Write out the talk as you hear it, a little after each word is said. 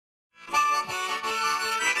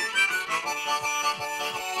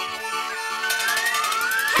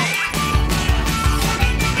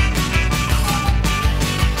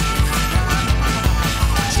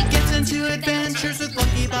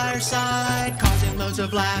loads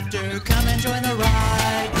of laughter. Come and join the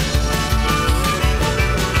ride.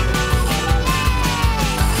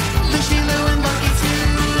 Lishy Lou and Lucky too.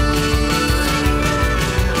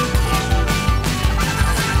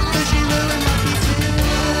 Lishy Lou and Lucky too.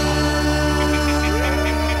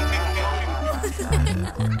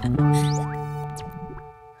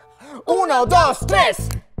 Uno, dos, tres!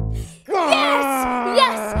 Yes!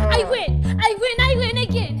 Yes! I win! I win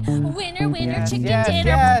again! Winner, winner, Yes, chicken yes, dinner!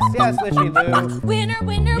 yes, yes, Lishy Lou. Winner,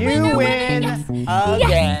 winner, You winner, win winner! Yes!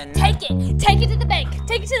 again. Yes! Take it to the bank!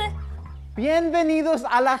 Take it to the... Bienvenidos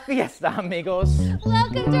a la fiesta, amigos.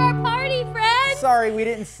 Welcome to our party, friends! Sorry, we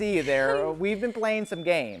didn't see you there. We've been playing some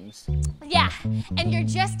games. Yeah, and you're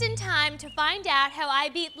just in time to find out how I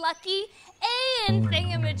beat Lucky and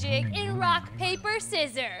Thingamajig in rock, paper,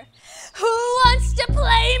 scissors. Who wants to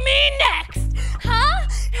play me next? Huh?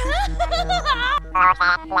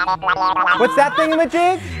 What's that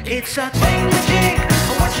thingamajig? It's a thingamajig.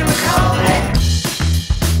 Whatchamacallit?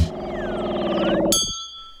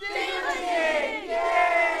 Thingamajig!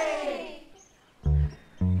 Yay!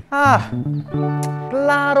 Ah,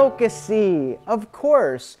 claro que sí. Of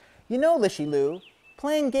course. You know, Lishy Lou,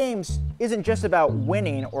 playing games isn't just about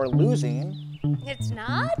winning or losing. It's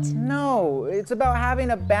not? No, it's about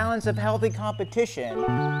having a balance of healthy competition.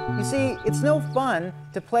 You see, it's no fun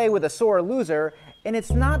to play with a sore loser, and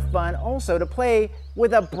it's not fun also to play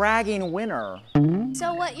with a bragging winner.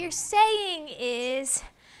 So what you're saying is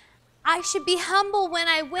I should be humble when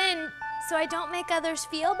I win so I don't make others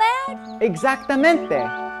feel bad? Exactamente.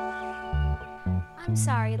 I'm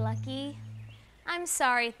sorry, Lucky. I'm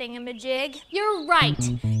sorry, Thingamajig. You're right.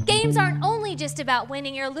 Games aren't only just about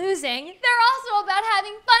winning or losing. They're also about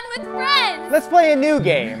having fun with friends. Let's play a new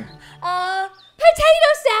game.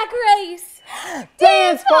 Potato sack race.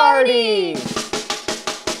 Dance party!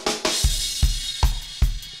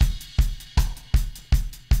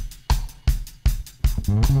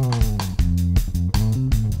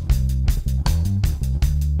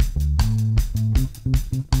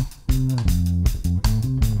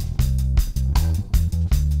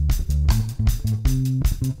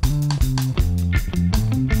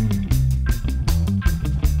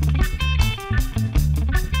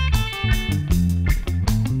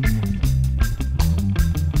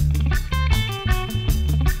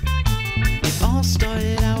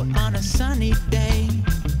 Started out on a sunny day.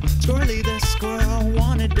 Squirrely the squirrel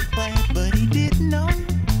wanted to play, but he didn't know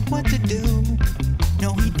what to do.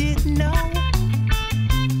 No, he didn't know.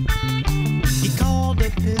 He called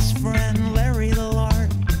up his friend Larry the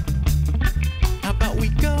lark. How about we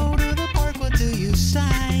go to the park? What do you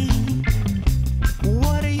say?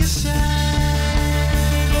 What do you say?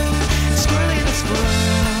 Squirrely the squirrel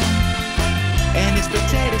and his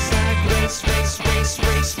potato sack race, race, race,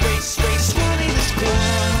 race, race, race. Squirrely the squirrel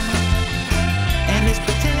and his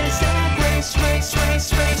potato sack race, race,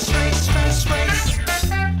 race, race, race, race, race.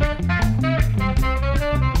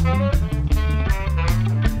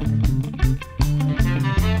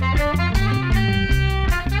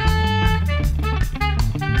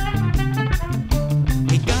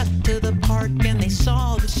 He got to the park and they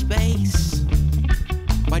saw the space.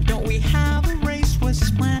 Why don't we have a race? Was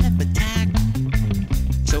his plan of attack?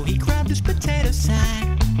 So he grabbed his potato sack.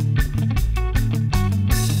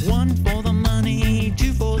 One for the money,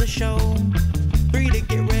 two for the show, three to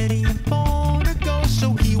get ready, and four to go.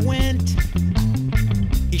 So he went.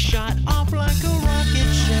 He shot off like a rocket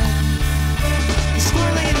ship.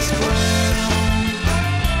 Squirrely the squirrel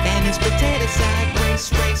and his potato sack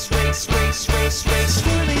race, race, race, race, race, race.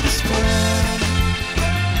 Squirrely the squirrel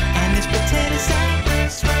and his potato sack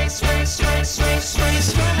race, race, race, race, race,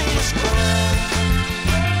 race. Squirrely the squirrel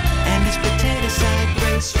and his potato sack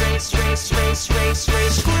race, race, race, race, race,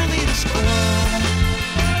 race. Squirrely the squirrel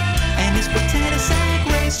and his potato sack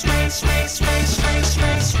race, race, race,